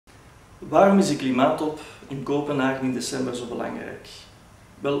Waarom is de klimaattop in Kopenhagen in december zo belangrijk?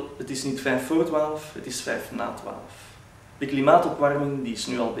 Wel, het is niet 5 voor 12, het is 5 na 12. De klimaatopwarming die is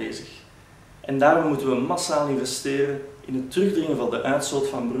nu al bezig. En daarom moeten we massaal investeren in het terugdringen van de uitstoot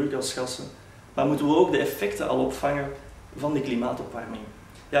van broeikasgassen, maar moeten we ook de effecten al opvangen van die klimaatopwarming.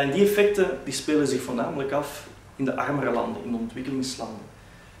 Ja, en die effecten die spelen zich voornamelijk af in de armere landen, in de ontwikkelingslanden.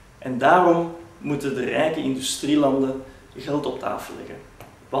 En daarom moeten de rijke industrielanden geld op tafel leggen.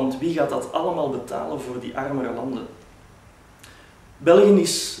 Want wie gaat dat allemaal betalen voor die armere landen? België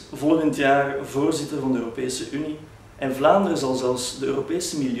is volgend jaar voorzitter van de Europese Unie en Vlaanderen zal zelfs de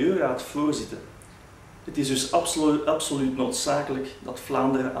Europese Milieuraad voorzitten. Het is dus absoluut noodzakelijk dat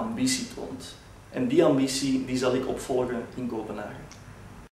Vlaanderen ambitie toont. En die ambitie die zal ik opvolgen in Kopenhagen.